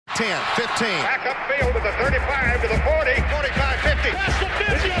10, 15. Back upfield to the 35, to the 40. 45, 50. Past the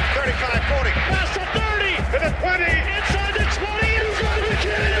 50. 35, 40. Past the 30. To the 20. Inside the 20. Inside the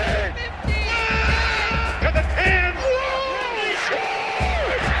 10. 50. To the 10. Whoa! He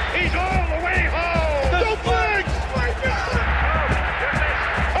scored! He's all the way home. The flags! My God!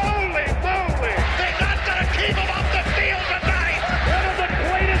 Holy moly! They're not going to keep him off the field tonight! One of the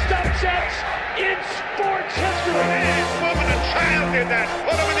greatest upsets in sports history. Man, woman, and child did that.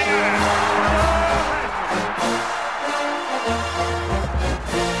 Put him in the eye.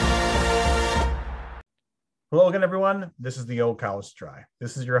 Hello again, everyone. This is the Old College Try.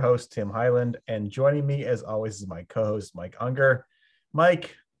 This is your host, Tim Highland, and joining me, as always, is my co-host, Mike Unger.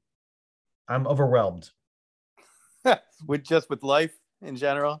 Mike, I'm overwhelmed. with life in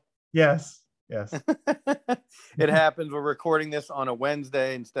general. Yes. It happens. We're recording this on a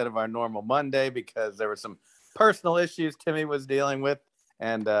Wednesday instead of our normal Monday because there were some personal issues Timmy was dealing with,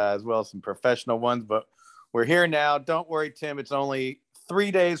 and as well as some professional ones. But we're here now. Don't worry, Tim. It's only 3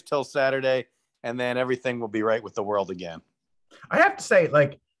 days till Saturday, and then everything will be right with the world again. I have to say,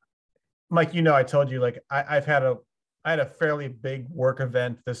 Mike, I told you, I had a fairly big work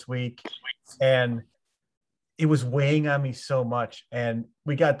event this week, and it was weighing on me so much. And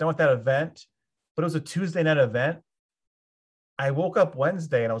we got done with that event, but it was a Tuesday night event. I woke up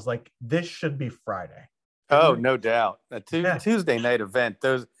Wednesday and I was like, this should be Friday. Oh, no doubt. Tuesday night event.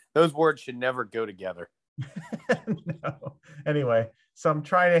 Those words should never go together. No. Anyway, so I'm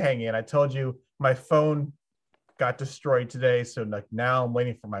trying to hang in. I told you my phone got destroyed today, so now I'm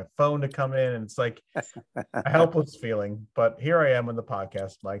waiting for my phone to come in, and it's like a helpless feeling. But here I am on the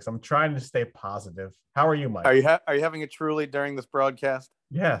podcast, Mike. So I'm trying to stay positive. How are you, Mike? Are you having a Truly during this broadcast?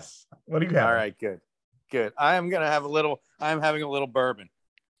 Yes. What do you have? All right, good. I'm having a little bourbon.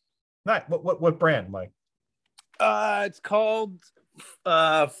 Nice. What brand, Mike? It's called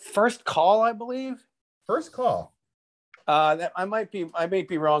First Call, I believe. First Call. That I might be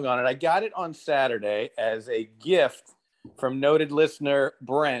wrong on it. I got it on Saturday as a gift from noted listener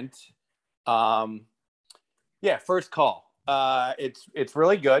Brent. First Call. It's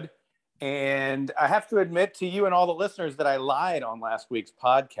really good, and I have to admit to you and all the listeners that I lied on last week's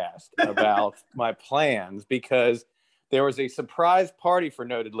podcast about my plans because there was a surprise party for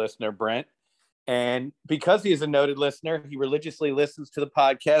noted listener Brent. And because he is a noted listener, he religiously listens to the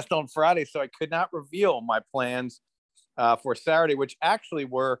podcast on Friday. So I could not reveal my plans for Saturday, which actually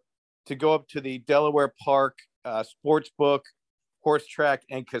were to go up to the Delaware Park sports book, horse track,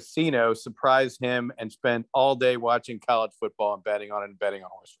 and casino, surprise him, and spend all day watching college football and betting on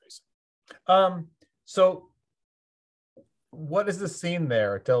horse racing. So what is the scene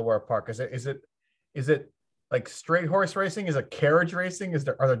there at Delaware Park? Is it like straight horse racing? Is it carriage racing?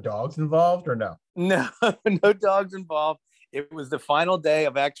 Are there dogs involved or no? No, no dogs involved. It was the final day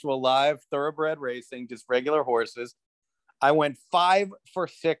of actual live thoroughbred racing, just regular horses. I went 5 for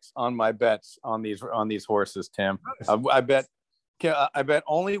 6 on my bets on these horses, Tim. Nice. I bet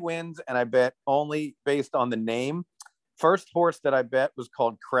only wins, and I bet only based on the name. First horse that I bet was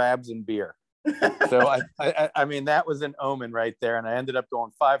called Crabs and Beer. So I mean, that was an omen right there. And I ended up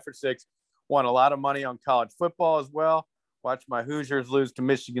going 5 for 6. Won a lot of money on college football as well. Watched my Hoosiers lose to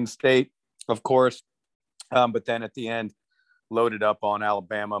Michigan State, of course. But then at the end, loaded up on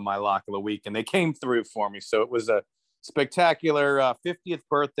Alabama, my lock of the week, and they came through for me. So it was a spectacular 50th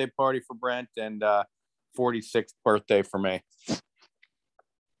birthday party for Brent and 46th birthday for me.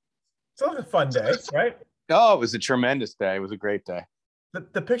 So it was a fun day, right? Oh, it was a tremendous day. It was a great day.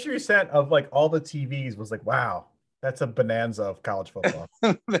 The picture you sent of all the TVs was like, wow, that's a bonanza of college football.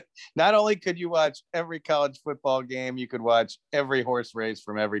 Not only could you watch every college football game, you could watch every horse race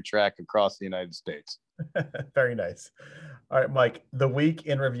from every track across the United States. Very nice. All right, Mike, the week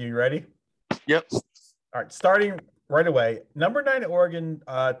in review. You ready? Yep. All right, starting right away. Number 9 Oregon,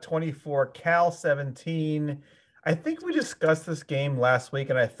 24, Cal 17. I think we discussed this game last week,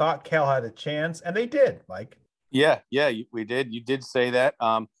 and I thought Cal had a chance, and they did, Mike. Yeah, we did. You did say that.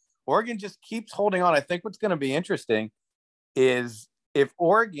 Oregon just keeps holding on. I think what's going to be interesting is if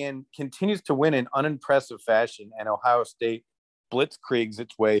Oregon continues to win in unimpressive fashion and Ohio State blitzkriegs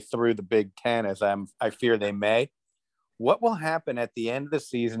its way through the Big Ten, as I fear they may, what will happen at the end of the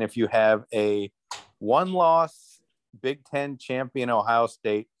season if you have a one-loss Big Ten champion Ohio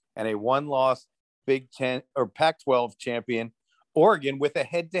State and a one-loss Big Ten or Pac-12 champion Oregon with a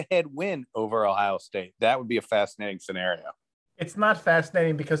head-to-head win over Ohio State? That would be a fascinating scenario. It's not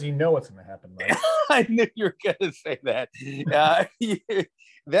fascinating because you know what's going to happen, Mike. I knew you were going to say that.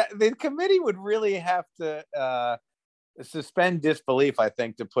 That the committee would really have to suspend disbelief, I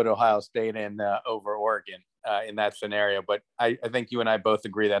think, to put Ohio State in over Oregon. in that scenario. But I think you and I both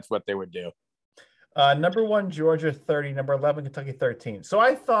agree that's what they would do. Number 1, Georgia 30, number 11, Kentucky 13. So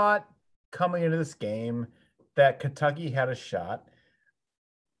I thought coming into this game that Kentucky had a shot.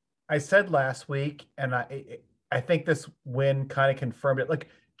 I said last week, and I think this win kind of confirmed it. Like,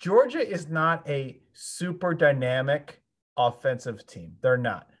 Georgia is not a super dynamic offensive team. They're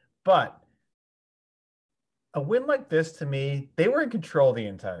not. But a win like this, to me, they were in control the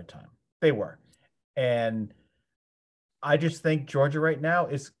entire time. They were. And I just think Georgia right now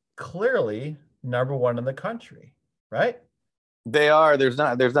is clearly number 1 in the country, right? They are. There's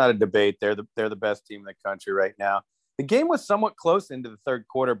not a debate. They're the best team in the country right now. The game was somewhat close into the third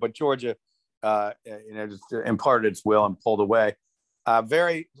quarter, but Georgia, just imparted its will and pulled away.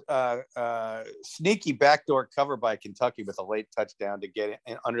 Very sneaky backdoor cover by Kentucky with a late touchdown to get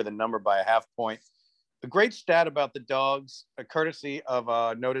in under the number by a half point. The great stat about the Dogs, a courtesy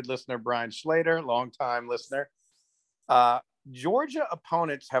of noted listener Brian Schlater, longtime listener. Georgia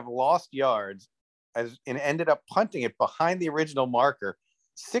opponents have lost yards and ended up punting it behind the original marker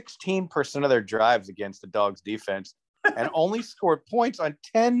 16% of their drives against the Dogs defense and only scored points on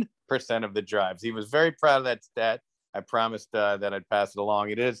 10% of the drives. He was very proud of that stat. I promised that I'd pass it along.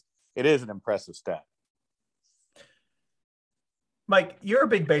 It is an impressive stat. Mike, you're a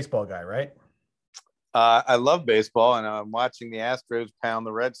big baseball guy, right? I love baseball, and I'm watching the Astros pound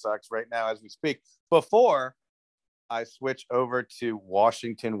the Red Sox right now as we speak. Before I switch over to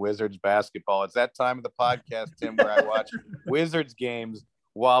Washington Wizards basketball, it's that time of the podcast, Tim, where I watch Wizards games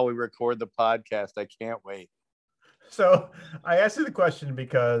while we record the podcast. I can't wait. So I asked you the question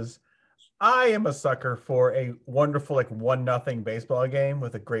because I am a sucker for a wonderful, 1-0 baseball game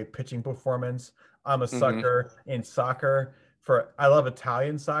with a great pitching performance. I'm a sucker in soccer. I love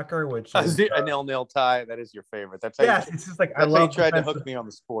Italian soccer, which is a 0-0 tie. That is your favorite. That's how it's just like I love. You tried to hook me on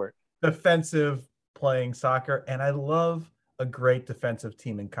the sport. Defensive playing soccer, and I love a great defensive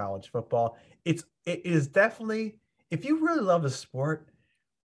team in college football. It is definitely, if you really love the sport,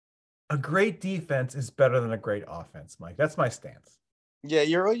 a great defense is better than a great offense, Mike. That's my stance. Yeah,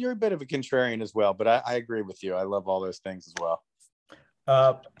 you're a bit of a contrarian as well, but I agree with you. I love all those things as well.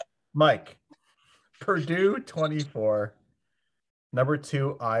 Mike, Purdue 24. Number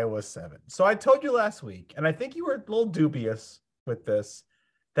 2, Iowa 7. So I told you last week, and I think you were a little dubious with this,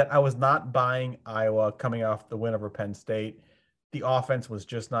 that I was not buying Iowa coming off the win over Penn State. The offense was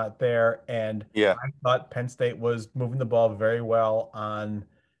just not there, and I thought Penn State was moving the ball very well on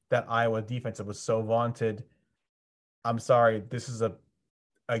that Iowa defense. It was so vaunted. I'm sorry, this is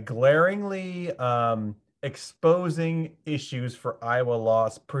a glaringly exposing issues for Iowa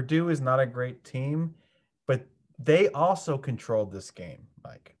loss. Purdue is not a great team, but they also controlled this game,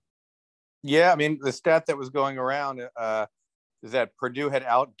 Mike. Yeah, I mean, the stat that was going around is that Purdue had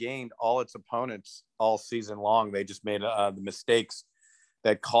outgained all its opponents all season long. They just made the mistakes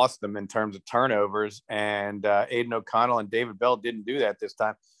that cost them in terms of turnovers. And Aiden O'Connell and David Bell didn't do that this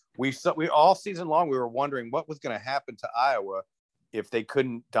time. We all season long, we were wondering what was going to happen to Iowa if they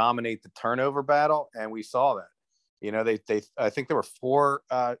couldn't dominate the turnover battle. And we saw that. You know, I think there were 4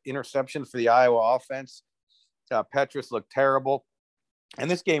 interceptions for the Iowa offense. Petrus looked terrible. And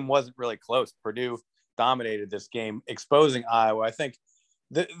this game wasn't really close. Purdue dominated this game, exposing Iowa. I think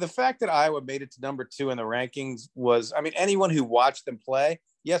the fact that Iowa made it to number 2 in the rankings was, I mean, anyone who watched them play,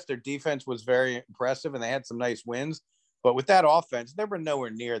 yes, their defense was very impressive and they had some nice wins. But with that offense, they were nowhere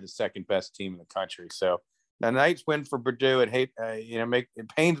near the second best team in the country. So a nice win for Purdue. It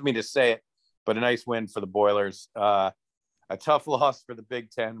pains me to say it, but a nice win for the Boilers. A tough loss for the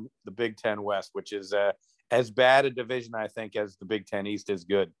Big Ten West, which is as bad a division, I think, as the Big Ten East is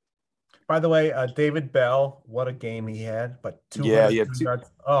good. By the way, David Bell, what a game he had! But 200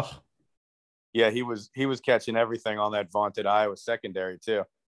 yards. Oh, yeah, he was catching everything on that vaunted Iowa secondary too.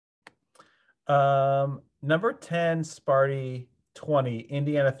 Number 10, Sparty 20,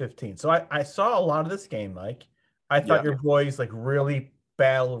 Indiana 15. So I saw a lot of this game, Mike. I thought your boys really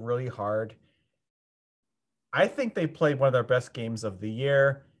battled really hard. I think they played one of their best games of the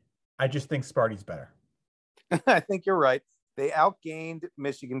year. I just think Sparty's better. I think you're right. They outgained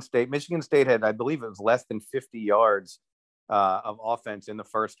Michigan State. Michigan State had, I believe it was less than 50 yards of offense in the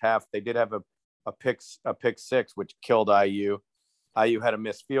first half. They did have a pick 6, which killed IU. IU had a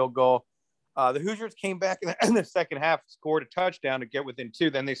missed field goal. The Hoosiers came back in the second half, scored a touchdown to get within 2.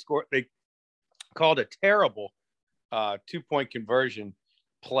 Then they called a terrible 2-point conversion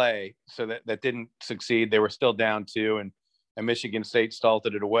play, so that didn't succeed. They were still down 2, and Michigan State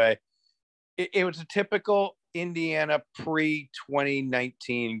salted it away. It was a typical Indiana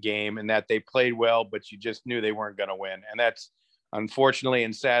pre-2019 game in that they played well, but you just knew they weren't going to win. And that's unfortunately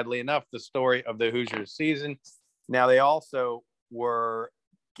and sadly enough, the story of the Hoosiers season. Now, they also were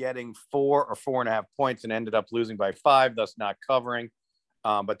getting 4 or 4.5 points and ended up losing by 5, thus not covering.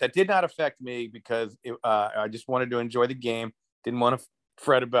 But that did not affect me because I just wanted to enjoy the game. Didn't want to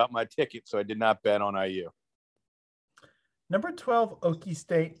fret about my ticket, so I did not bet on IU. Number 12, Okie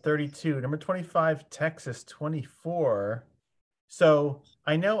State 32. Number 25, Texas 24. So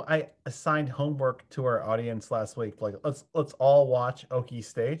I know I assigned homework to our audience last week. Like, let's all watch Okie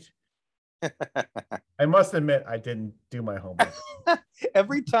State. I must admit, I didn't do my homework.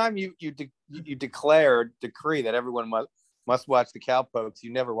 Every time you declare or decree that everyone must watch the Cowpokes,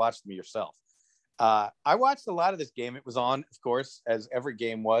 you never watch them yourself. I watched a lot of this game. It was on, of course, as every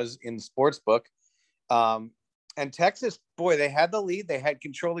game was in the sports book. And Texas, boy, they had the lead. They had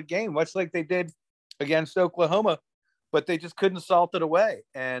control of the game, much like they did against Oklahoma, but they just couldn't salt it away.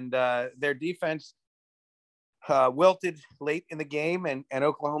 And their defense wilted late in the game, and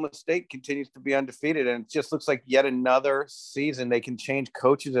Oklahoma State continues to be undefeated. And it just looks like yet another season. They can change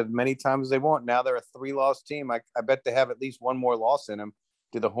coaches as many times as they want. Now they're a 3-loss team. I bet they have at least one more loss in them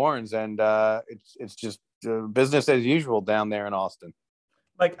to the Horns. And it's just business as usual down there in Austin.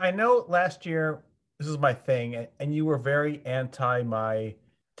 Like, I know last year, this is my thing, and you were very anti my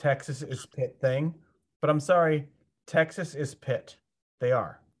Texas is Pitt thing, but I'm sorry, Texas is Pitt. They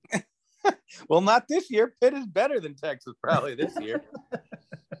are. Well, not this year. Pitt is better than Texas probably this year.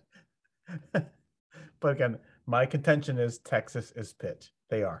 But again, my contention is Texas is Pitt.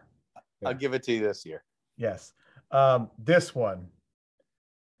 They are. I'll give it to you this year. Yes. This one,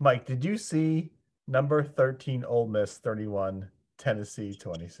 Mike, did you see number 13 Ole Miss 31, Tennessee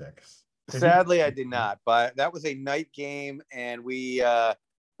 26? Sadly, I did not, but that was a night game, and we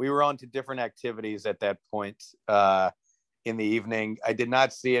were on to different activities at that point in the evening. I did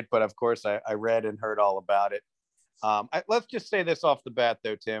not see it, but of course I read and heard all about it. Let's just say this off the bat,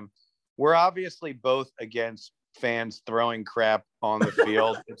 though, Tim. We're obviously both against fans throwing crap on the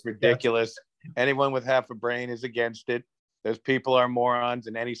field. It's ridiculous. Anyone with half a brain is against it. Those people are morons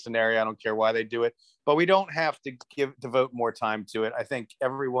in any scenario. I don't care why they do it, but we don't have to devote more time to it. I think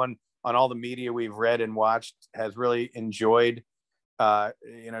everyone on all the media we've read and watched has really enjoyed,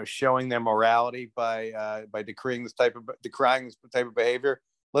 showing their morality by decrying this type of behavior.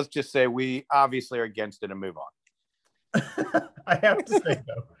 Let's just say we obviously are against it and move on. I have to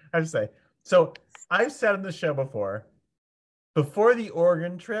say, so I've said on the show before the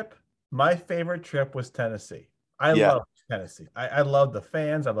Oregon trip, my favorite trip was Tennessee. I love Tennessee. I love the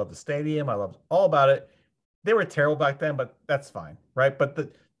fans. I love the stadium. I love all about it. They were terrible back then, but that's fine, right?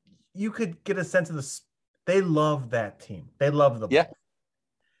 But you could get a sense of this. They love that team. They love the ball.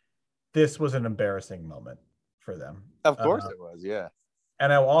 This was an embarrassing moment for them. Of course it was, yeah.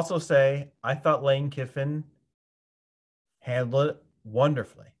 And I will also say, I thought Lane Kiffin handled it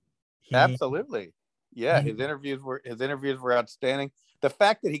wonderfully. Absolutely. Yeah, his interviews were outstanding. The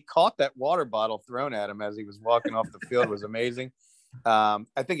fact that he caught that water bottle thrown at him as he was walking off the field was amazing. I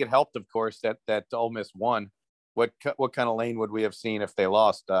think it helped, of course, that Ole Miss won. What kind of Lane would we have seen if they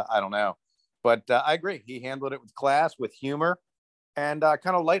lost? I don't know. But I agree. He handled it with class, with humor, and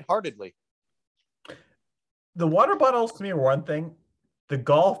kind of lightheartedly. The water bottles to me are one thing. The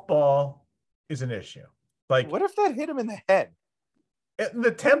golf ball is an issue. Like, what if that hit him in the head? In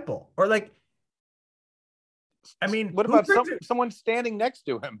the temple? Or like, I mean, what about someone standing next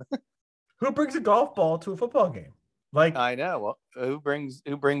to him? Who brings a golf ball to a football game? Like, I know. Well, who brings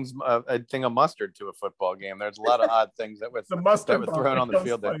a thing of mustard to a football game? There's a lot of odd things that were thrown on the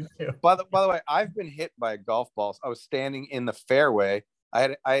field there. By the way, I've been hit by a golf ball. I was standing in the fairway.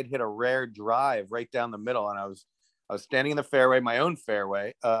 I had hit a rare drive right down the middle, and I was standing in the fairway, my own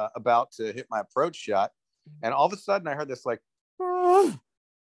fairway, about to hit my approach shot, and all of a sudden I heard this like,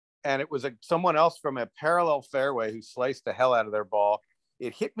 and it was someone else from a parallel fairway who sliced the hell out of their ball.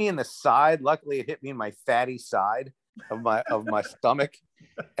 It hit me in the side. Luckily, it hit me in my fatty side of my stomach,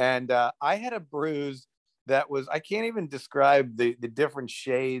 and I had a bruise that was, I can't even describe the different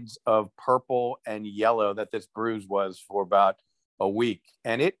shades of purple and yellow that this bruise was for about a week,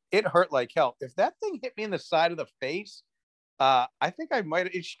 and it hurt like hell. If that thing hit me in the side of the face, I think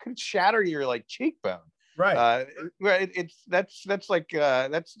it could shatter your like cheekbone. Right. That's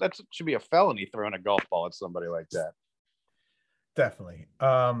should be a felony throwing a golf ball at somebody like that. Definitely.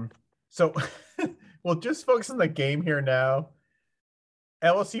 So we'll just focus on the game here now.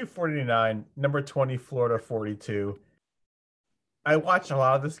 LSU 49, number 20, Florida 42. I watched a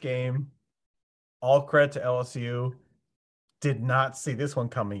lot of this game. All credit to LSU. Did not see this one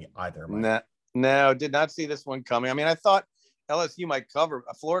coming either. No, did not see this one coming. I mean, I thought LSU might cover.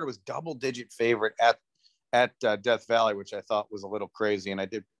 Florida was double-digit favorite at Death Valley, which I thought was a little crazy, and I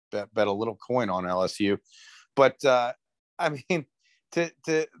did bet a little coin on LSU. But I mean, to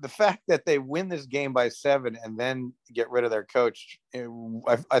the fact that they win this game by 7 and then get rid of their coach,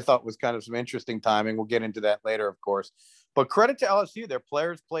 I thought was kind of some interesting timing. We'll get into that later, of course. But credit to LSU, their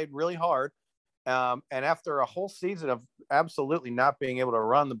players played really hard. And after a whole season of absolutely not being able to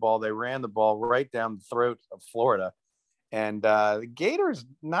run the ball, they ran the ball right down the throat of Florida. And the Gators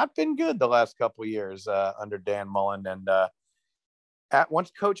not been good the last couple of years under Dan Mullen. And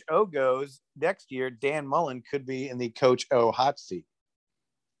once Coach O goes next year, Dan Mullen could be in the Coach O hot seat.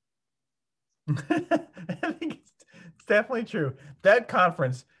 I think it's definitely true. That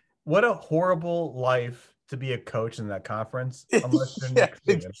conference, what a horrible life to be a coach in that conference. Unless you're Nick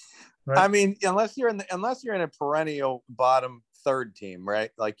Saban, right? I mean, unless you're in a perennial bottom third team, right?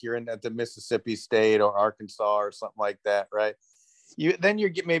 Like you're in at the Mississippi State or Arkansas or something like that, right? You're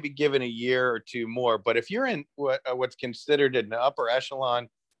maybe given a year or two more. But if you're in what's considered an upper echelon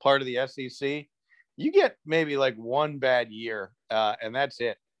part of the SEC, you get maybe like one bad year, and that's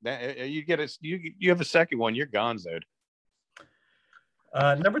it. You have a second one, you're gonzoed.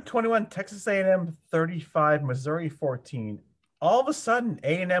 Number 21, Texas A&M 35, Missouri 14. All of a sudden,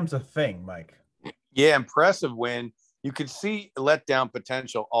 A&M's a thing, Mike. Yeah, impressive win. You could see letdown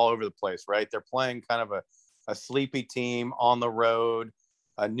potential all over the place, right? They're playing kind of a sleepy team on the road,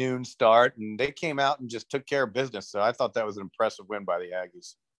 a noon start, and they came out and just took care of business. So I thought that was an impressive win by the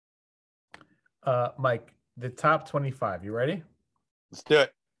Aggies. Mike, the top 25, you ready? Let's do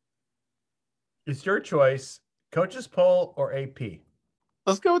it. It's your choice, coaches poll or AP?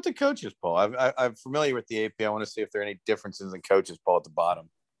 Let's go with the coaches poll. I'm familiar with the AP. I want to see if there are any differences in coaches poll at the bottom.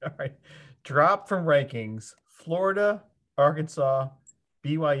 All right. Drop from rankings, Florida, Arkansas,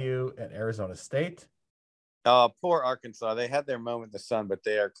 BYU, and Arizona State. Poor Arkansas. They had their moment in the sun, but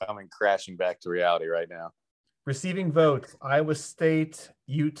they are coming crashing back to reality right now. Receiving votes, Iowa State,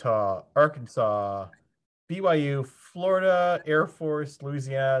 Utah, Arkansas, BYU, Florida, Air Force,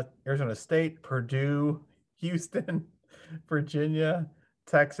 Louisiana, Arizona State, Purdue, Houston, Virginia,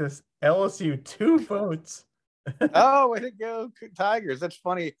 Texas, LSU, 2 votes. Oh, way to go, Tigers. That's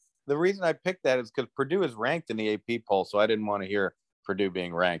funny. The reason I picked that is because Purdue is ranked in the AP poll, so I didn't want to hear Purdue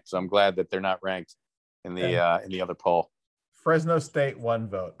being ranked. So I'm glad that they're not ranked in the other poll. Fresno State, 1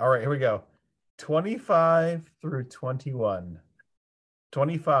 vote. All right, here we go. 25 through 21.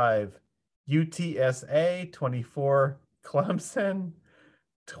 25, UTSA, 24, Clemson,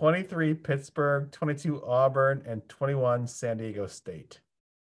 23, Pittsburgh, 22, Auburn, and 21, San Diego State.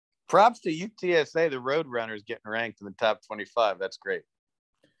 Props to UTSA, the Roadrunners getting ranked in the top 25. That's great.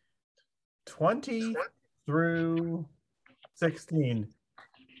 20 through 16,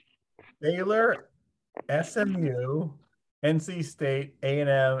 Baylor, SMU, NC State,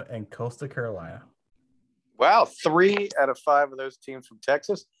 A&M, and Coastal Carolina. Wow, 3 out of 5 of those teams from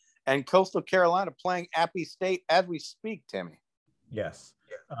Texas, and Coastal Carolina playing Appy State as we speak, Timmy. Yes.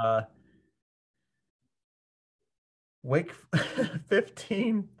 Wake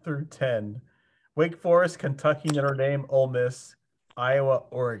 15 through 10, Wake Forest, Kentucky, Notre Dame, Ole Miss, Iowa,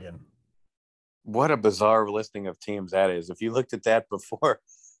 Oregon. What a bizarre listing of teams that is. If you looked at that before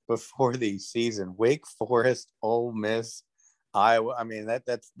the season, Wake Forest, Ole Miss, Iowa. I mean,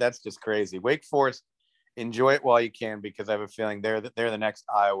 that's just crazy. Wake Forest, enjoy it while you can, because I have a feeling they're the next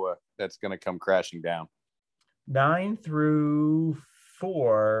Iowa that's going to come crashing down. 9 through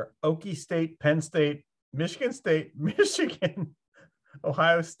 4, Okie State, Penn State, Michigan State, Michigan,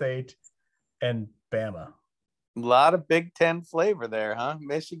 Ohio State, and Bama. A lot of Big Ten flavor there, huh?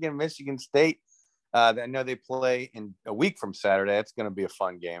 Michigan State. I know they play in a week from Saturday. It's going to be a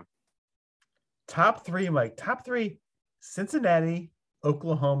fun game. Top 3, Mike. Top 3, Cincinnati,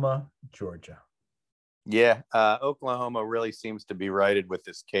 Oklahoma, Georgia. Yeah, Oklahoma really seems to be righted with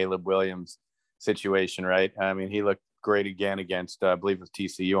this Caleb Williams situation, right? I mean, he looked great again against, I believe it was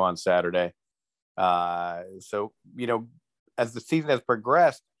TCU on Saturday. So, as the season has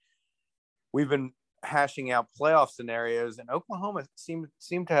progressed, we've been hashing out playoff scenarios, and Oklahoma seem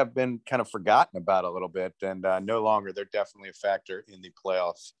to have been kind of forgotten about a little bit, and no longer. They're definitely a factor in the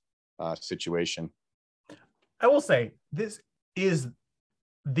playoffs situation. I will say this is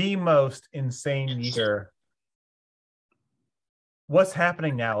the most insane year. What's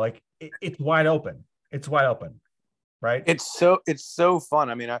happening now? Like it's wide open. It's wide open, right? It's so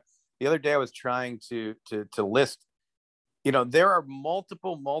fun. I mean, the other day I was trying to list. There are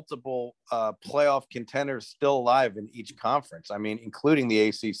multiple playoff contenders still alive in each conference. I mean, including the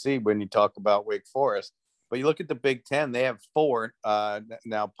ACC when you talk about Wake Forest. But you look at the Big Ten, they have 4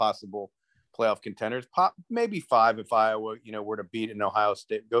 now possible playoff contenders, maybe 5 if Iowa, were to beat an Ohio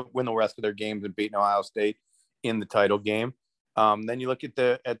State, go win the rest of their games and beat an Ohio State, in the title game. Then you look at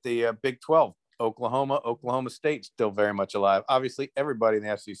the Big 12, Oklahoma State still very much alive. Obviously, everybody in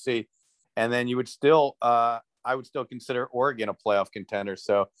the SEC, and then you would still, I would still consider Oregon a playoff contender.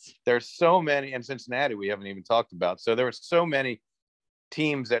 So there's so many, and Cincinnati we haven't even talked about. So there were so many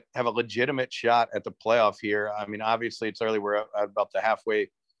teams that have a legitimate shot at the playoff here. I mean, obviously it's early. We're at about the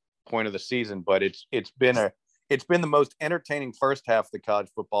halfway point of the season, but it's been the most entertaining first half of the college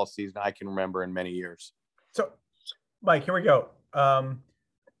football season I can remember in many years. So, Mike, here we go.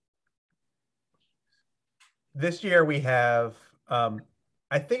 This year we have,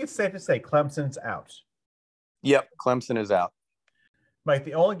 I think it's safe to say Clemson's out. Yep, Clemson is out. Mike,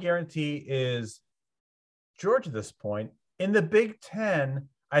 the only guarantee is Georgia at this point. In the Big Ten,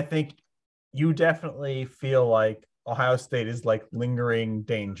 I think you definitely feel like Ohio State is like lingering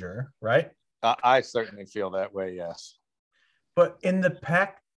danger, right? I certainly feel that way, yes. But in the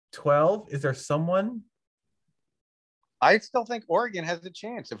Pac-12, is there someone? I still think Oregon has a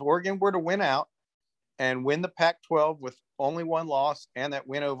chance. If Oregon were to win out and win the Pac-12 with only one loss and that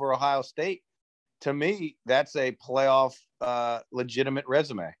win over Ohio State, to me, that's a playoff legitimate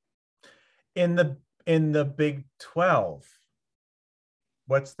resume. In the Big 12,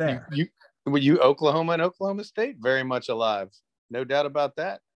 what's there? You Oklahoma and Oklahoma State very much alive. No doubt about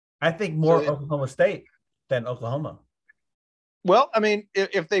that. I think more Oklahoma State than Oklahoma. Well, I mean,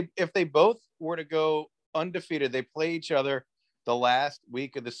 if they both were to go undefeated, they play each other the last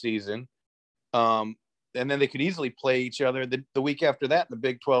week of the season. And then they could easily play each other the week after that in the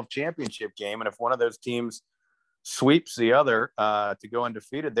Big 12 championship game. And if one of those teams sweeps the other to go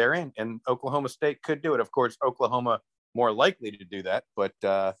undefeated, they're in. And Oklahoma State could do it. Of course, Oklahoma more likely to do that, but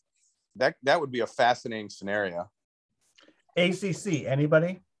that would be a fascinating scenario. ACC,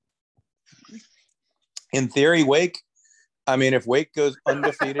 anybody? In theory, Wake. I mean, if Wake goes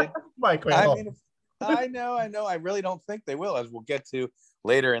undefeated, Mike, I know. I really don't think they will, as we'll get to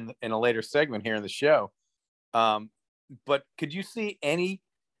later in a later segment here in the show. But could you see any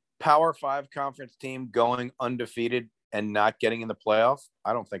Power 5 conference team going undefeated and not getting in the playoff?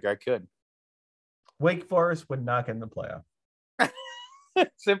 I don't think I could. Wake Forest would not get in the playoff.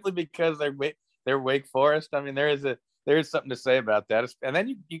 Simply because they're Wake Forest. I mean, there is something to say about that. And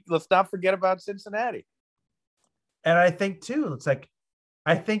then you let's not forget about Cincinnati. And I think too,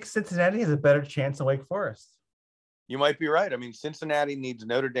 I think Cincinnati has a better chance than Wake Forest. You might be right. I mean, Cincinnati needs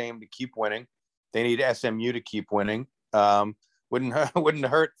Notre Dame to keep winning. They need SMU to keep winning. Wouldn't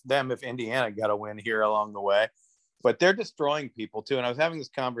hurt them if Indiana got a win here along the way. But they're destroying people too. And I was having this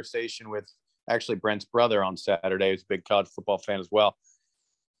conversation with actually Brent's brother on Saturday, who's a big college football fan as well.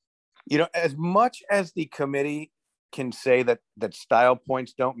 You know, as much as the committee can say that style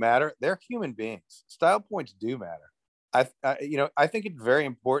points don't matter, they're human beings. Style points do matter. I think it's very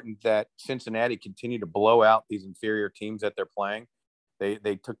important that Cincinnati continue to blow out these inferior teams that they're playing.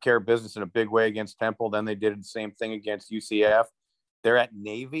 They took care of business in a big way against Temple. Then they did the same thing against UCF. They're at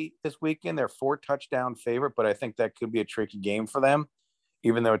Navy this weekend. They're 4-touchdown favorite, but I think that could be a tricky game for them,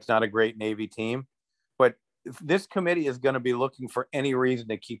 even though it's not a great Navy team. But this committee is going to be looking for any reason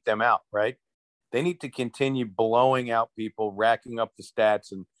to keep them out, right? They need to continue blowing out people, racking up the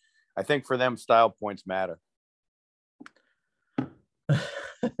stats. And I think for them, style points matter.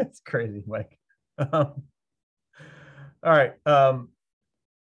 It's crazy, Mike. All right.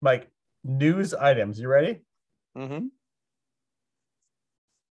 Mike, news items. You ready? Mm-hmm.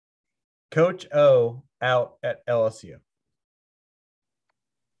 Coach O out at LSU.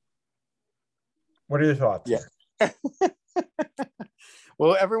 What are your thoughts? Yeah.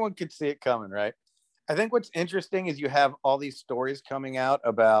 Well, everyone could see it coming, right? I think what's interesting is you have all these stories coming out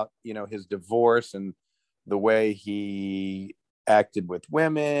about, his divorce and the way he acted with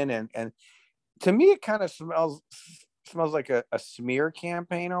women. And to me, it kind of smells like a smear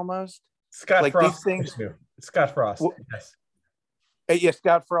campaign almost. Scott like Frost. These things. Scott Frost. Well, yes. Yeah,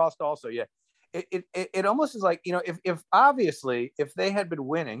 Scott Frost also. Yeah. It almost is like, if obviously if they had been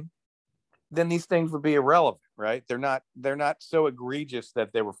winning, then these things would be irrelevant, right? They're not so egregious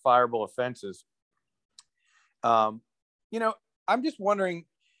that they were fireable offenses. I'm just wondering,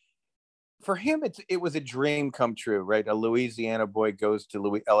 for him, it was a dream come true, right? A Louisiana boy goes to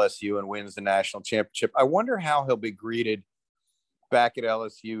LSU and wins the national championship. I wonder how he'll be greeted back at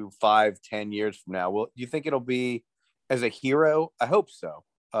LSU 5-10 years from now. Well, do you think it'll be as a hero? I hope so,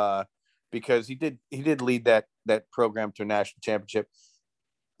 because he did lead that program to a national championship.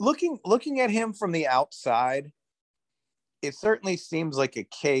 Looking at him from the outside, it certainly seems like a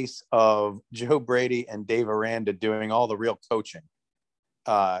case of Joe Brady and Dave Aranda doing all the real coaching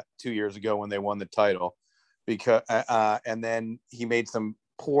 2 years ago when they won the title, because and then he made some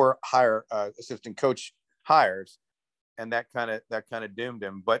poor assistant coach hires, and that kind of doomed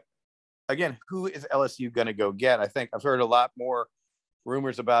him. But again, who is LSU going to go get? I think I've heard a lot more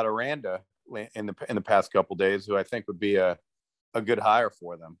rumors about Aranda in the past couple of days, who I think would be a good hire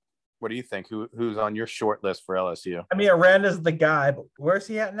for them. What do you think? Who's on your short list for LSU? I mean, Aranda's the guy, but where's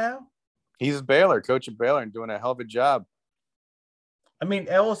he at now? He's Baylor, coach of Baylor, and doing a hell of a job. I mean,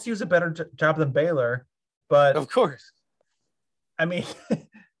 LSU's a better job than Baylor, but of course. I mean,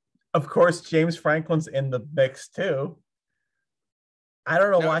 of course, James Franklin's in the mix too. I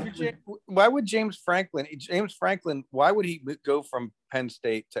don't know why would James Franklin, why would he go from Penn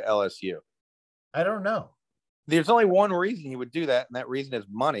State to LSU? I don't know. There's only one reason he would do that, and that reason is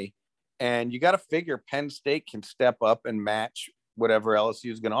money. And you got to figure Penn State can step up and match whatever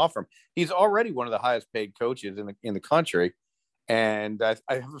LSU is going to offer him. He's already one of the highest paid coaches in the country. And I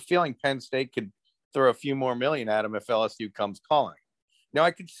have a feeling Penn State could throw a few more million at him if LSU comes calling. Now,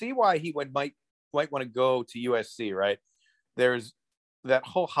 I could see why he might want to go to USC, right? There's that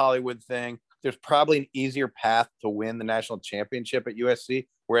whole Hollywood thing. There's probably an easier path to win the national championship at USC,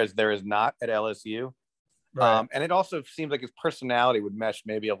 whereas there is not at LSU. Right. And it also seems like his personality would mesh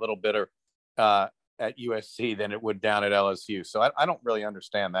maybe a little better at USC than it would down at LSU. So I don't really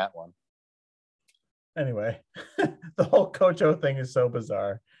understand that one. Anyway, the whole Coach O thing is so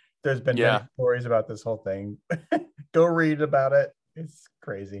bizarre. There's been many stories about this whole thing. Go read about it. It's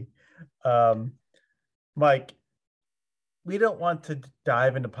crazy. Mike, we don't want to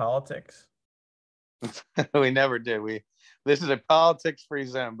dive into politics. We never did. This is a politics-free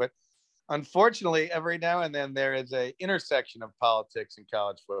zone, but unfortunately, every now and then there is a intersection of politics in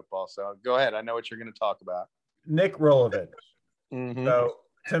college football. So go ahead. I know what you're going to talk about. Nick Rolovich. Mm-hmm. So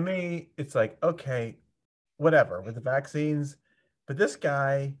to me, it's like, okay, whatever with the vaccines, but this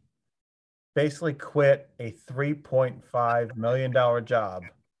guy basically quit a $3.5 million job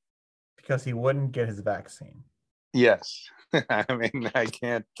because he wouldn't get his vaccine. Yes. I mean, I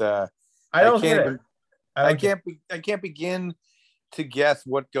can't begin to guess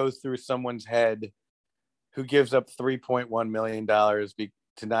what goes through someone's head who gives up $3.1 million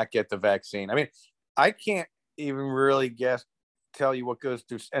to not get the vaccine. I mean, I can't even really tell you what goes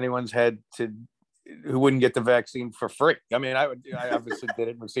through anyone's head who wouldn't get the vaccine for free. I mean, I obviously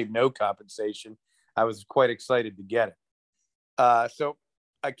didn't receive no compensation. I was quite excited to get it. So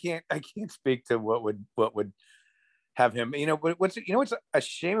I can't speak to what would have him, but what's a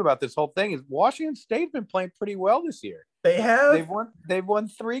shame about this whole thing is Washington State's been playing pretty well this year. They've won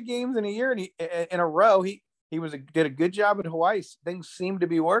 3 games in a year and in a row. He did a good job in Hawaii. Things seem to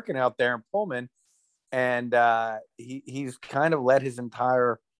be working out there in Pullman, and he's kind of let his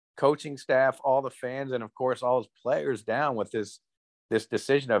entire coaching staff, all the fans, and of course all his players down with this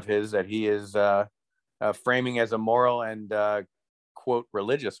decision of his that he is framing as a moral and quote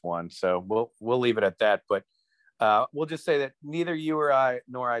religious one. So we'll leave it at that. But we'll just say that neither you or I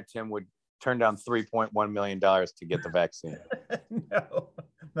nor I, Tim, would turn down $3.1 million to get the vaccine. No,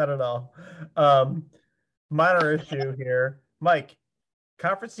 not at all. Minor issue here, Mike.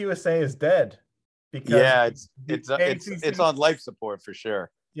 Conference USA is dead because it's on life support for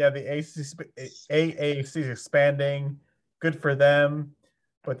sure. Yeah, the AAC is expanding. Good for them,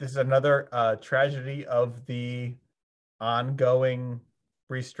 but this is another tragedy of the ongoing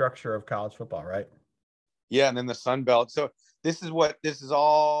restructure of college football, right? Yeah, and then the Sun Belt. So this is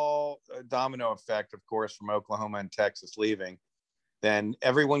all a domino effect, of course, from Oklahoma and Texas leaving. Then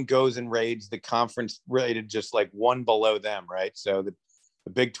everyone goes and raids the conference rated just like one below them, right? So the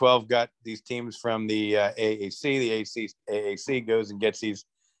Big 12 got these teams from the AAC. The AAC goes and gets these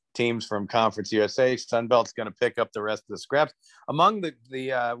teams from Conference USA. Sun Belt's going to pick up the rest of the scraps. Among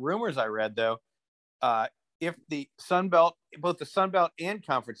the rumors I read, though, if the Sun Belt, both the Sun Belt and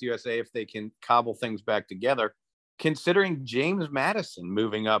Conference USA, if they can cobble things back together, considering James Madison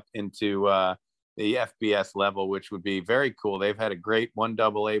moving up into the FBS level, which would be very cool. They've had a great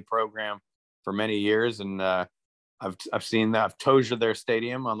 1AA program for many years, and I've seen that. I've towed their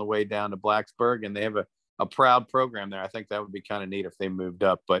stadium on the way down to Blacksburg, and they have a proud program there. I think that would be kind of neat if they moved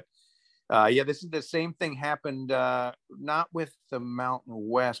up. But this is the same thing happened, not with the Mountain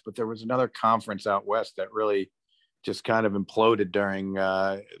West, but there was another conference out west that really just kind of imploded during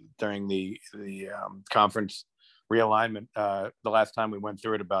the conference realignment the last time we went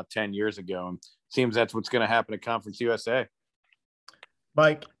through it about 10 years ago. And it seems that's what's going to happen at Conference USA.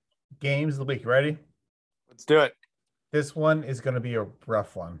 Mike, games of the week. Ready? Let's do it. This one is going to be a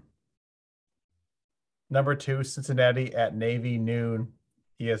rough one. Number 2, Cincinnati at Navy, noon,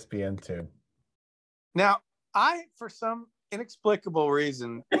 ESPN2. Now, I, for some inexplicable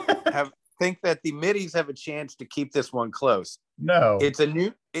reason, think that the middies have a chance to keep this one close. No, it's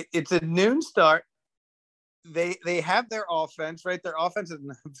a noon start. they have their offense, right? Their offense has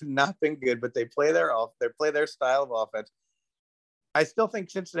not been good, but they play their style of offense. I still think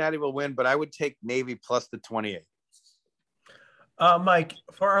Cincinnati will win, but I would take Navy plus the 28. Mike,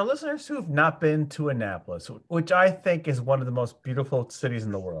 for our listeners who have not been to Annapolis, which I think is one of the most beautiful cities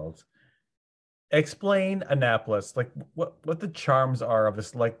in the world, explain Annapolis, like what the charms are of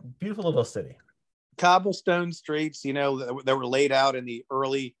this like beautiful little city. Cobblestone streets, that were laid out in the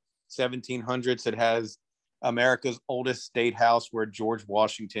early 1700s. It has America's oldest state house where George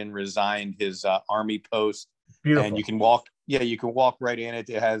Washington resigned his army post. Beautiful. And you can walk right in it.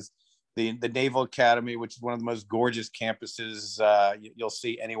 It has the Naval Academy, which is one of the most gorgeous campuses you'll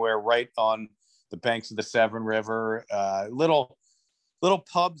see anywhere, right on the banks of the Severn River. Little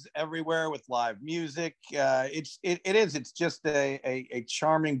pubs everywhere with live music. It's just a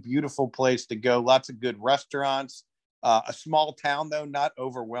charming, beautiful place to go. Lots of good restaurants. A small town, though, not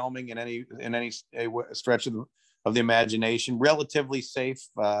overwhelming in any stretch of the imagination. Relatively safe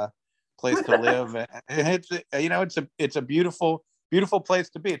place to live. And it's a beautiful place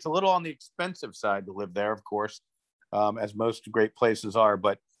to be. It's a little on the expensive side to live there, of course, as most great places are.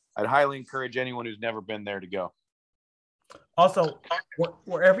 But I'd highly encourage anyone who's never been there to go. Also,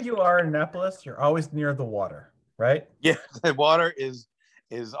 wherever you are in Annapolis, you're always near the water, right? Yeah, the water is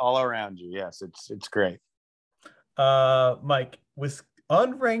all around you. Yes, it's great. Mike,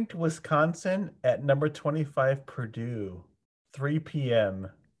 unranked Wisconsin at number 25 Purdue, 3 p.m.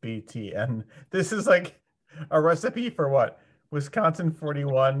 BT. And this is like a recipe for what? Wisconsin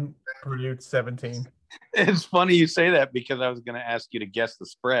 41, Purdue 17. It's funny you say that because I was going to ask you to guess the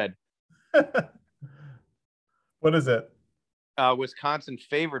spread. What is it? Wisconsin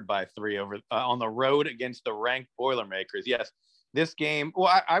favored by 3 over on the road against the ranked Boilermakers. Yes, this game.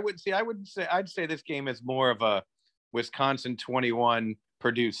 Well, I'd say this game is more of a Wisconsin 21,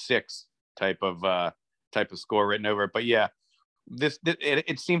 Purdue 6 type of score written over it. But yeah,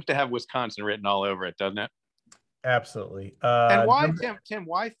 it seems to have Wisconsin written all over it, doesn't it? Absolutely. And why, Tim?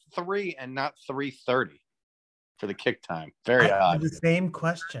 Why 3 and not 3:30 for the kick time? Very odd. The same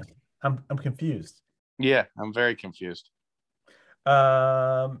question. I'm confused. Yeah, I'm very confused.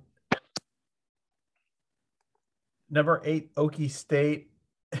 Number 8 Okie State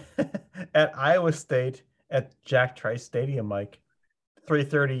at Iowa State at Jack Trice Stadium, Mike.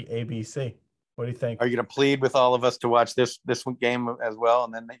 3:30 ABC. What do you think? Are you going to plead with all of us to watch this game as well,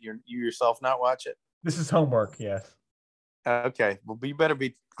 and then you yourself not watch it? This is homework, yes. Okay. Well, you better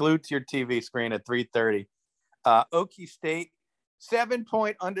be glued to your TV screen at 3:30. Okie State,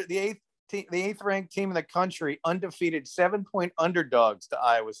 7-point under the eighth ranked team in the country, undefeated, 7-point underdogs to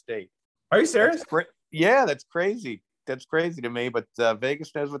Iowa State. Are you serious? Yeah, that's crazy. That's crazy to me, but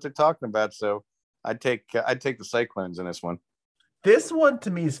Vegas knows what they're talking about. So I'd take the Cyclones in this one. This one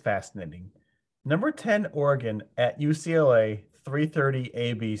to me is fascinating. Number 10 Oregon at UCLA, 3:30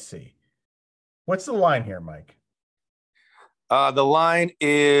 ABC. What's the line here, Mike? The line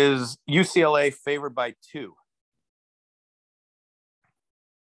is UCLA favored by 2.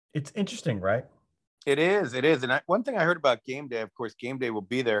 It's interesting, right? It is. And one thing I heard about game day, of course, game day will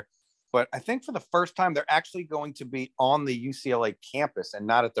be there. But I think for the first time, they're actually going to be on the UCLA campus and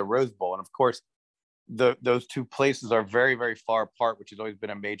not at the Rose Bowl. And of course, those two places are very, very far apart, which has always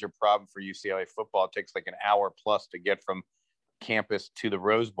been a major problem for UCLA football. It takes like an hour plus to get from campus to the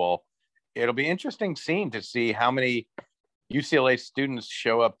Rose Bowl. It'll be interesting to see how many UCLA students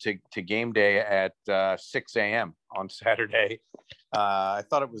show up to game day at 6 a.m. on Saturday. I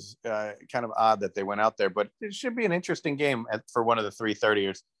thought it was kind of odd that they went out there, but it should be an interesting game for one of the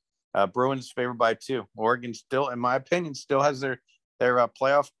 3:30ers. Bruins favored by 2. Oregon still, in my opinion, still has their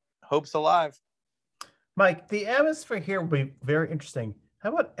playoff hopes alive. Mike, the atmosphere here will be very interesting.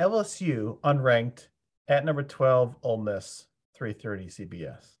 How about LSU unranked at number 12 Ole Miss, 3:30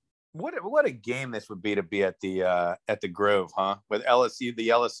 CBS? What a game this would be to be at the Grove, huh? With the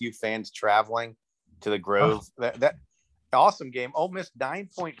LSU fans traveling to the Grove. Oh. That awesome game. Ole Miss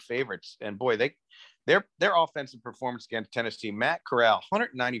 9-point favorites, and boy, their offensive performance against Tennessee. Matt Corral,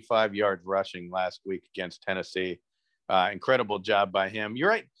 195 yards rushing last week against Tennessee. Incredible job by him. You're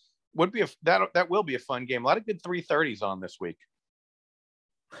right. That will be a fun game. A lot of good 3:30s on this week.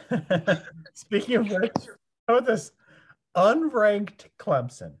 Speaking of which, how about this? Unranked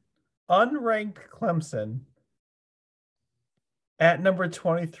Clemson at number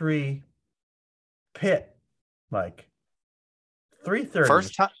 23 Pitt, Mike.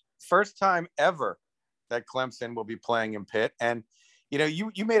 3:30. First time ever that Clemson will be playing in Pitt. And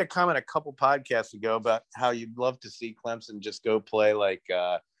you made a comment a couple podcasts ago about how you'd love to see Clemson just go play like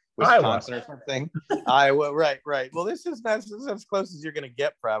Wisconsin or something. Iowa, right. Well, this is as close as you're going to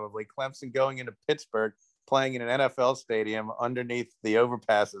get, probably. Clemson going into Pittsburgh, playing in an NFL stadium underneath the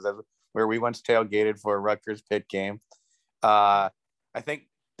overpasses where we once tailgated for a Rutgers Pitt game. I think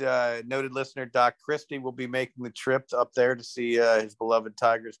noted listener Doc Christie will be making the trip up there to see his beloved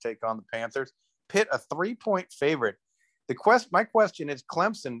Tigers take on the Panthers. Pitt, a 3-point favorite. My question is,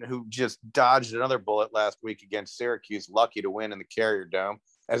 Clemson, who just dodged another bullet last week against Syracuse, lucky to win in the Carrier Dome,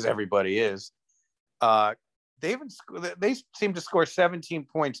 as everybody is. They seem to score 17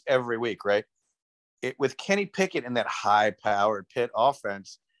 points every week, right? With Kenny Pickett and that high-powered Pitt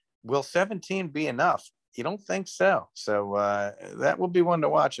offense, will 17 be enough? You don't think so. So that will be one to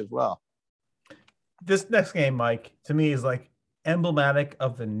watch as well. This next game, Mike, to me is like emblematic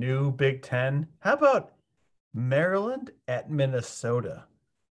of the new Big Ten. How about Maryland at Minnesota,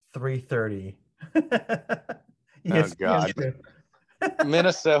 3:30? Yes, oh God.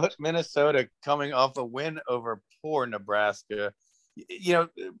 Minnesota coming off a win over poor Nebraska. You know,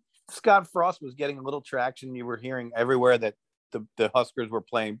 Scott Frost was getting a little traction. You were hearing everywhere that the Huskers were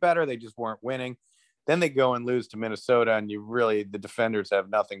playing better. They just weren't winning. Then they go and lose to Minnesota, and the defenders have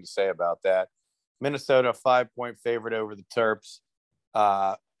nothing to say about that. Minnesota, 5-point favorite over the Terps.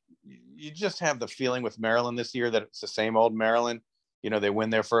 You just have the feeling with Maryland this year that it's the same old Maryland. You know, they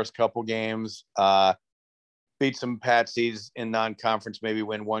win their first couple games, beat some patsies in non-conference, maybe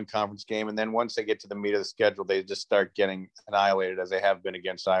win one conference game. And then once they get to the meat of the schedule, they just start getting annihilated as they have been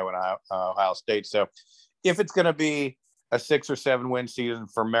against Iowa and Ohio State. So if it's going to be a 6 or 7 win season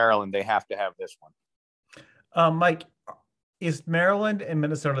for Maryland, they have to have this one. Mike, is Maryland and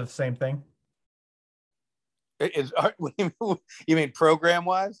Minnesota the same thing? You mean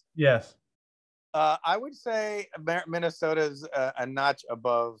program-wise? Yes. I would say Minnesota's a notch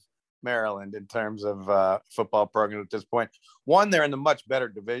above Maryland in terms of football program at this point. One, they're in the much better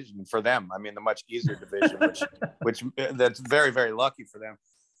division for them. I mean, the much easier division, which that's very, very lucky for them.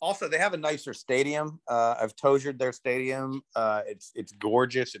 Also, they have a nicer stadium. I've toered their stadium. It's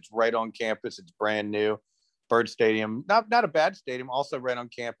gorgeous. It's right on campus. It's brand new. Bird Stadium, not a bad stadium. Also right on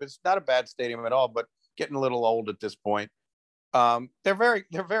campus. Not a bad stadium at all, but getting a little old at this point. They're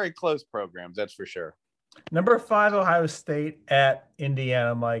very close programs, that's for sure. Number 5, Ohio State at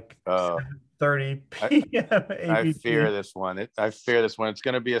Indiana, Mike. 7:30 p.m. I fear this one. It's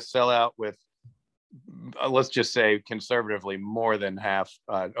going to be a sellout with, let's just say, conservatively, more than half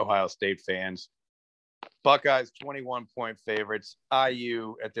Ohio State fans. Buckeyes 21-point favorites.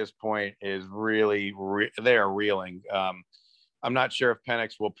 IU at this point is really they are reeling. I'm not sure if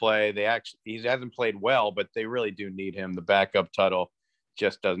Penix will play. He hasn't played well, but they really do need him. The backup Tuttle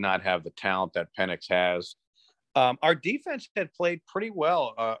just does not have the talent that Penix has. Our defense had played pretty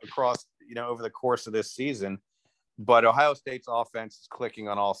well across, over the course of this season, but Ohio State's offense is clicking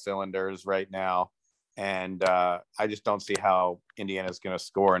on all cylinders right now. And I just don't see how Indiana's going to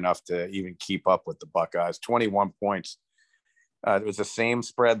score enough to even keep up with the Buckeyes. 21 points. It was the same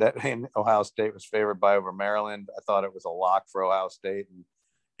spread that Ohio State was favored by over Maryland. I thought it was a lock for Ohio State. And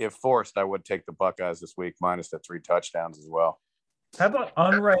if forced, I would take the Buckeyes this week, minus the 3 touchdowns as well. How about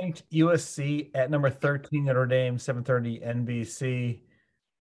unranked USC at number 13, Notre Dame, 7:30 NBC?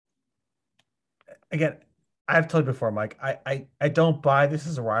 Again, I've told you before, Mike, I don't buy this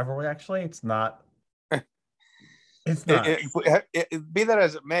as a rivalry, actually. It's not. It's not. Be that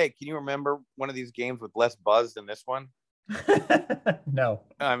as it may, can you remember one of these games with less buzz than this one? No.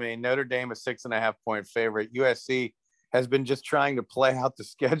 I mean, Notre Dame is 6.5-point favorite. USC has been just trying to play out the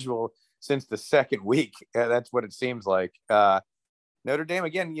schedule since the second week. That's what it seems like. Notre Dame,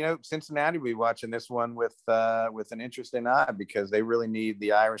 again, Cincinnati will be watching this one with an interesting eye because they really need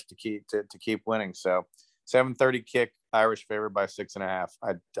the Irish to keep winning. So 7:30 kick, Irish favored by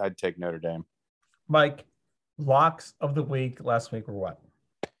 6.5. I'd take Notre Dame. Mike, locks of the week last week were what?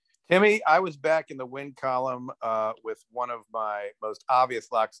 Timmy, I was back in the win column with one of my most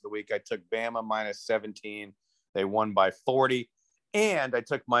obvious locks of the week. I took Bama minus 17. They won by 40. And I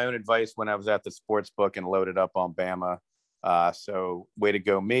took my own advice when I was at the sports book and loaded up on Bama. So way to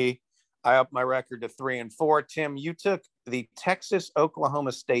go, me. I upped my record to 3-4. Tim, you took the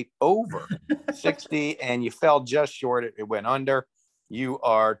Texas-Oklahoma State over 60, and you fell just short. It went under. You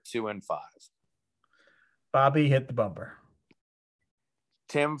are 2-5. Bobby hit the bumper.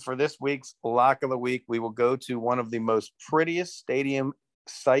 Tim, for this week's lock of the week, we will go to one of the most prettiest stadium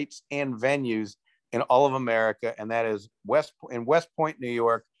sites and venues in all of America, and that is West Point, New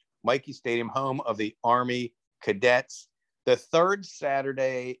York, Michie Stadium, home of the Army Cadets. The third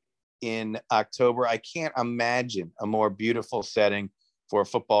Saturday in October. I can't imagine a more beautiful setting for a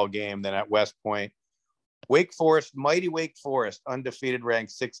football game than at West Point. Wake Forest, mighty Wake Forest, undefeated,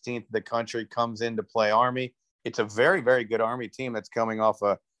 ranked 16th in the country, comes in to play Army. It's a very, very good Army team that's coming off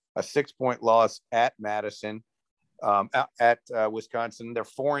a a 6-point loss at Madison, at Wisconsin. They're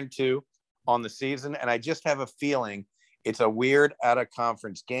 4-2 on the season, and I just have a feeling it's a weird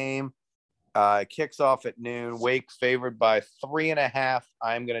out-of-conference game. It kicks off at noon. Wake favored by 3.5.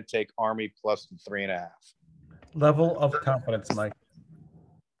 I'm going to take Army plus 3.5. Level of confidence, Mike.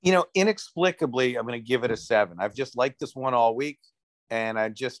 Inexplicably, I'm going to give it a 7. I've just liked this one all week, and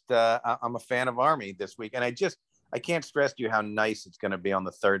I'm a fan of Army this week. And I can't stress to you how nice it's going to be on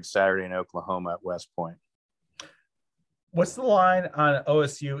the third Saturday in Oklahoma at West Point. What's the line on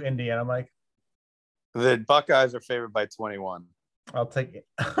OSU Indiana, Mike? The Buckeyes are favored by 21. I'll take it.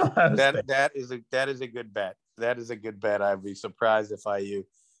 That is a good bet. That is a good bet. I'd be surprised if IU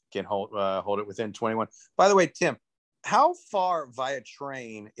can hold it within 21. By the way, Tim, how far via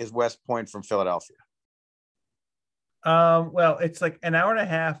train is West Point from Philadelphia? Well, it's like an hour and a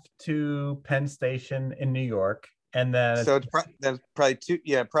half to Penn Station in New York, and then so that's probably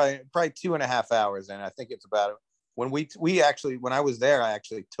 2.5 hours. And I think it's about when when I was there, I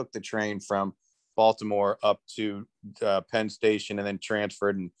actually took the train from Baltimore up to Penn Station and then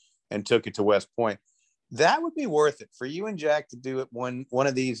transferred and took it to West Point. That would be worth it for you and Jack to do it one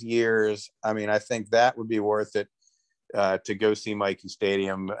of these years. I mean, I think that would be worth it to go see Mikey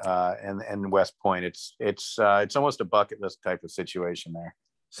Stadium and West Point. It's almost a bucket list type of situation there.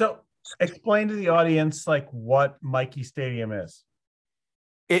 So explain to the audience like what Mikey Stadium is.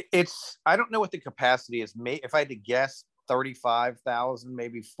 It's I don't know what the capacity is. If I had to guess, 35,000,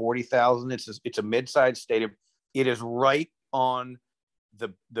 maybe 40,000. It's a mid-sized stadium. It is right on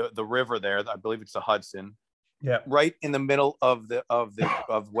the river there. I believe it's the Hudson. Yeah. Right in the middle of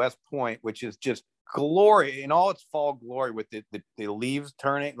West Point, which is just glory in all its fall glory with the leaves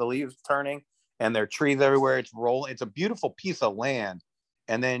turning, and there are trees everywhere. It's rolling. It's a beautiful piece of land.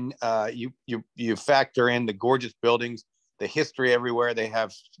 And then you factor in the gorgeous buildings, the history everywhere. They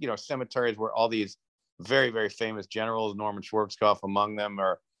have, cemeteries where all these very, very famous generals, Norman Schwarzkopf among them,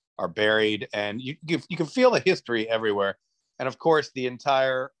 are buried, and you can feel the history everywhere. And of course, the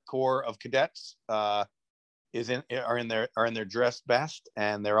entire corps of cadets are in their dress best,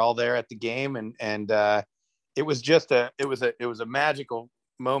 and they're all there at the game. And it was a magical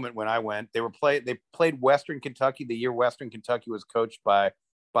moment when I went. They played Western Kentucky the year Western Kentucky was coached by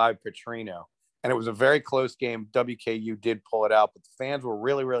Bob Petrino, and it was a very close game. WKU did pull it out, but the fans were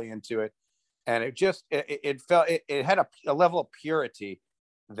really, really into it. And it had a level of purity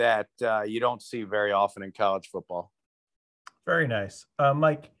that you don't see very often in college football. Very nice.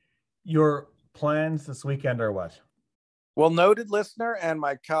 Mike, your plans this weekend are what? Well, noted listener and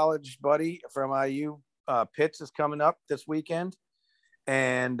my college buddy from IU, Pitts, is coming up this weekend.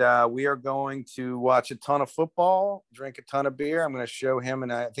 And we are going to watch a ton of football, drink a ton of beer. I'm going to show him,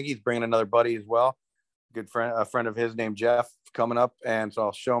 and I think he's bringing another buddy as well. A friend of his named Jeff, coming up, and so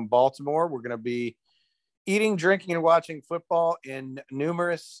I'll show him Baltimore. We're going to be eating, drinking, and watching football in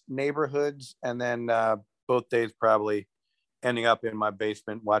numerous neighborhoods, and then both days probably ending up in my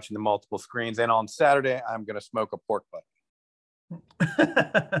basement watching the multiple screens. And on Saturday, I'm going to smoke a pork butt.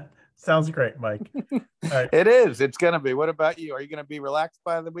 Sounds great, Mike. All right. It is. It's going to be. What about you? Are you going to be relaxed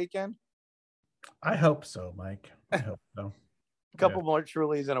by the weekend? I hope so, Mike. I hope so. A couple more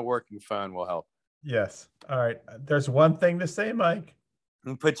Trulies and a working phone will help. Yes. All right. There's one thing to say, Mike.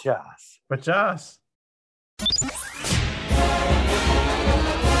 Pocase. Pocase.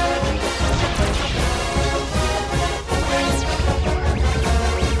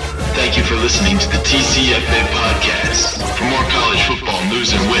 Thank you for listening to the TCFA podcast. For more college football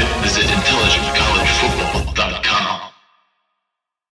news and wit, visit intelligentcollegefootball.com.